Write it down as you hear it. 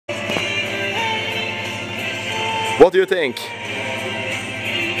What do you think?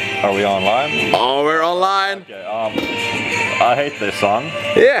 Are we online? Oh, we're online. Okay, I hate this song.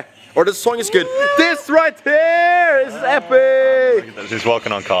 Yeah, or the song is good. This right here is epic. She's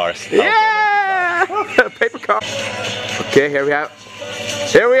walking on cars. Yeah, paper car. Okay, here we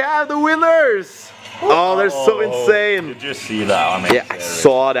have the winners. Oh, they're so insane. Did you see that? I mean, yeah, I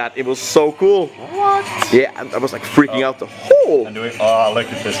saw that. It was so cool. What? Yeah, and I was like freaking out the whole. And oh, look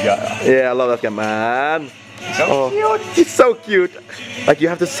at this guy. Yeah, I love that guy, man. So cute. He's so cute. Like you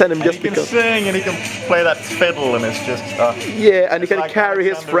have to send him and just because. He can sing and he can play that fiddle and it's just. Yeah, and he can like carry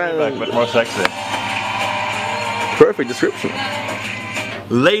his friend. But more sexy. Perfect description.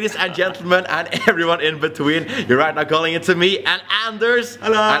 Ladies and gentlemen and everyone in between, you're right now calling it to me and Anders.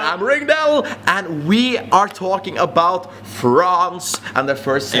 Hello. And I'm Ringdell, and we are talking about France and the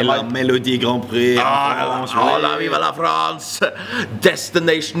first La Mélodie Grand Prix. Viva la France!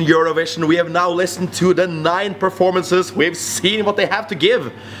 Destination Eurovision. We have now listened to the 9 performances. We've seen what they have to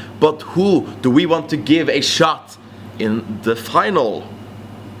give. But who do we want to give a shot in the final?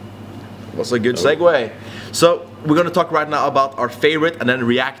 Was a good segue. So we're gonna talk right now about our favorite and then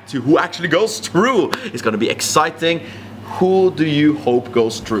react to who actually goes through. It's gonna be exciting. Who do you hope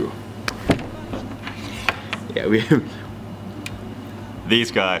goes through? Yeah,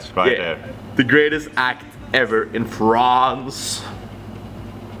 these guys right there. The greatest act ever in France.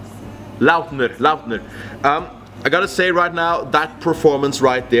 Lautner. I gotta say right now, that performance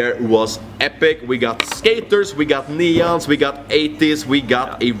right there was epic. We got skaters, we got neons, we got 80s, we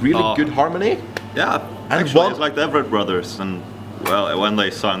got a really good harmony. Yeah, and actually it's like the Everett Brothers, and well, when they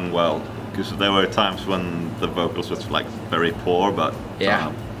sung well, because there were times when the vocals was like very poor, but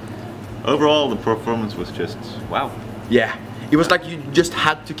overall the performance was just wow. Yeah. It was like you just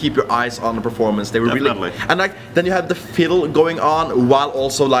had to keep your eyes on the performance. They were Definitely. really, and like then you had the fiddle going on while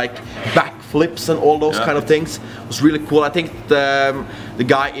also like backflips and all those kind of things. It was really cool. I think the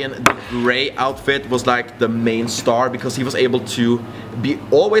guy in the gray outfit was like the main star because he was able to be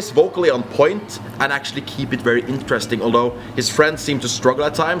always vocally on point and actually keep it very interesting. Although his friends seemed to struggle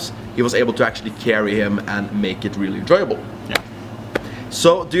at times, he was able to actually carry him and make it really enjoyable. Yeah.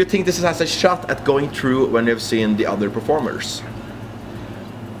 So, do you think this has a shot at going through when you've seen the other performers?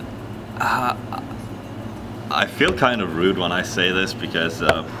 I feel kind of rude when I say this because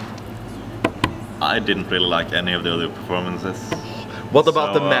I didn't really like any of the other performances. What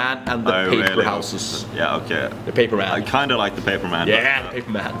about the man and the paper really houses? Yeah, okay. The paper man. I kind of like the paper man. Yeah, but, the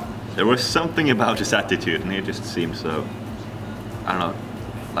paper man. There was something about his attitude and he just seemed so, I don't know,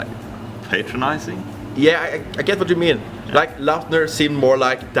 like patronizing. Yeah, I get what you mean. Yeah. Like Lautner seemed more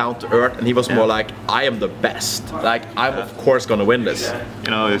like down to earth, and he was more like, I am the best. Like I'm of course gonna win this. Yeah.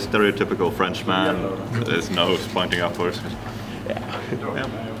 You know, a stereotypical Frenchman, his nose pointing upwards. Yeah.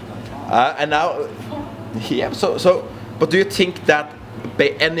 And now, yeah. So, but do you think that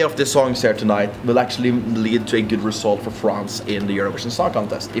any of the songs here tonight will actually lead to a good result for France in the Eurovision Song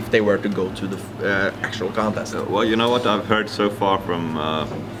Contest if they were to go to the actual contest? Well, you know what I've heard so far from.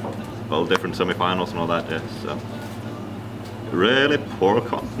 Well, different semi-finals and all that, yeah, so really poor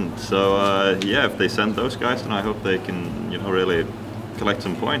content. So yeah, if they send those guys, then I hope they can, you know, really collect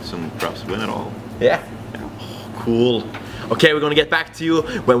some points and perhaps win it all. Yeah. Oh, cool. Okay, we're gonna get back to you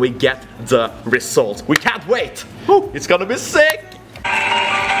when we get the results. We can't wait. Woo. It's gonna be sick.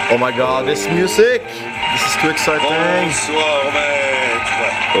 Oh my God, this music. This is too exciting. Bonsoir, maître.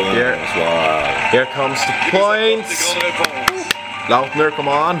 Here comes the points. Lautner, come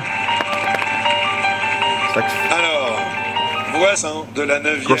on. Alors, voisin de la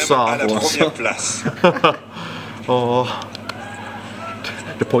 9e à la première place. Oh,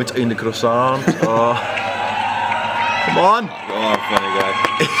 the points in the croissant. Oh, come on. Oh, funny guy.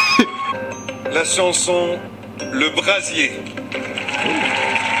 La chanson Le Brasier.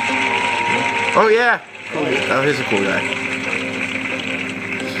 Oh yeah, oh, he's a cool guy.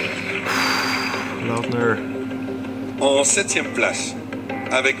 Lautner. En 7e place,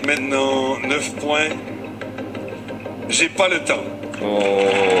 avec maintenant 9 points. J'ai pas le temps.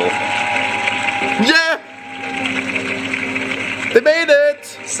 Oh. Yeah! They made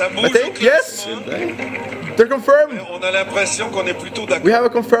it! Ça bouge I think, yes! They're confirmed! On a l'impression qu'on est plutôt d'accord. We have a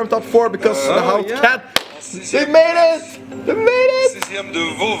confirmed top 4 because Là-haut can't. They made it! They made it! 6e de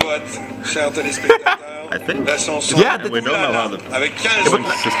vos votes, chers téléspectateurs. I think. La chanson We don't know how the avec 15 point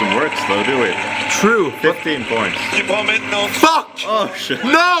system works though, do we? True. 15 points. qui prend maintenant. Fuck! Oh shit.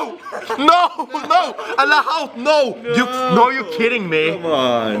 No! No! No! Là-haut, no! You're kidding me. Come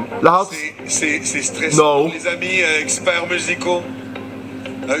on. Là-haut. C'est stressant, No. les amis experts musicaux.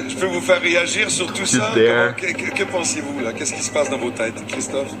 Je peux vous faire réagir sur tout ça. there. Que pensez-vous là? Qu'est-ce qui se passe dans vos têtes,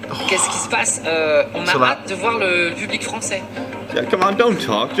 Christophe? Qu'est-ce qui se passe? On a hâte de voir le public français. Yeah, come on, don't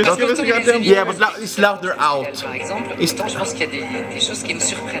talk. Just give us a goddamn. Yeah, but it's Lautner out. Par exemple, pourtant, je pense qu'il y a des choses qui nous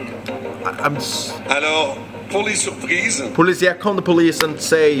surprennent. Alors, pour les surprises... Police, yeah, call the police and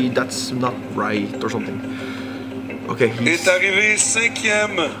say that's not right or something. Okay, est arrivé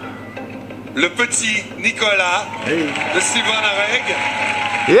 5e le petit Nicolas de Silvàn Areg,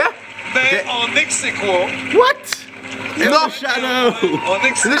 Yeah? mais Okay. en ex aequo. What? In No! the shadow. En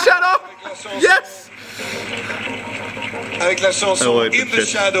ex In the aequo shadow? Yes! avec la chanson Oh, ouais, In the shit.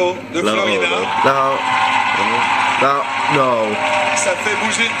 Shadow de Là-haut, Florina. No. No. Ça fait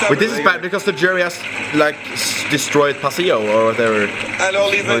bouger le tableau. Wait, this is bad because the jury has, like, destroyed Passio or whatever. Alors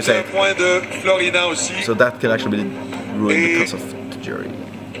les What do you say? 21 points de Florina aussi. So that can actually be ruined Et- because of the jury.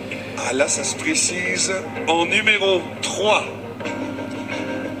 Ah là, ça se précise. En numéro 3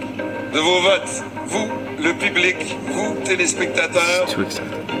 de vos votes, vous, le public, vous, téléspectateurs, Too excited.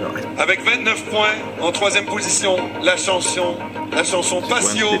 Right. avec 29 points, en 3e position, la chanson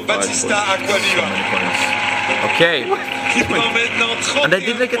Passio, 25 Battista, points. Acquaviva, Okay. qui prend maintenant And they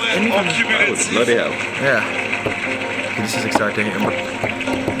didn't 31 get points any en of them. cumulatif. Bloody hell. Yeah. Okay, this is exciting.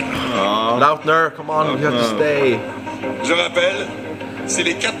 Lautner, come on, you have to stay. Je rappelle, c'est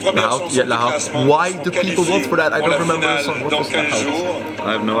les 4 premières Là-haut, chansons yeah, du Là-haut. classement Why qui sont do people vote qualifiées for that? I pour don't la remember the finale song. What dans was 15 Là-haut? jours.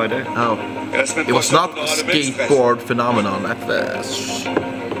 I have no idea. Oh. Et la semaine It was prochaine, not on a aura le même stress. skateboard phenomenon at first.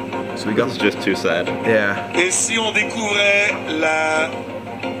 So we got, It's just too sad. yeah. Et si on découvrait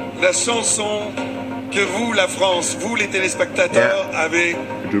la chanson que vous, la France, vous les téléspectateurs, avez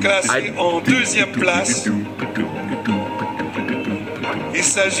classée en 2e place, il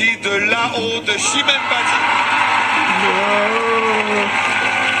s'agit de Là-haut de Chimène Badi.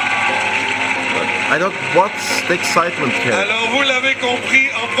 I don't. What's the excitement here? Alors vous l'avez compris,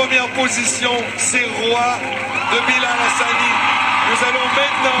 en première position, c'est Roi de Bilal Hassani. Nous allons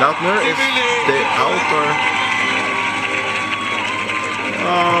maintenant Lautner is débuter the outer.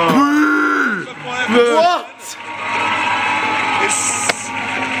 What?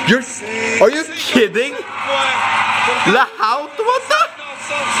 You're? Are you kidding? Là-haut? What the?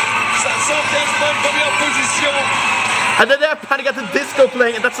 Sa 115 points, première position. And then they're Panic at the Disco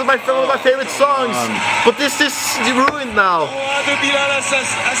playing, and that's one of my favorite songs. But this is ruined now. Roi de Bilal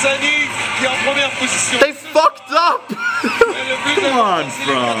Hassani qui est en première position. They fucked up. Come on,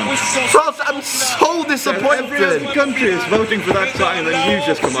 France. France, I'm so Every disappointed. other country is voting for that song, and then you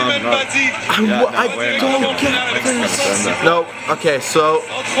just come on. Chimène No. Badi I don't get this. No, okay, so,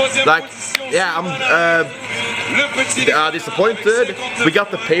 en troisième like, position. yeah, I'm Le petit disappointed. We got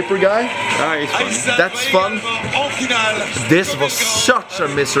the paper guy. Ah, he's funny. Aysat That's fun. en finale. This was such a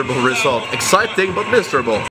miserable result. Exciting, but miserable.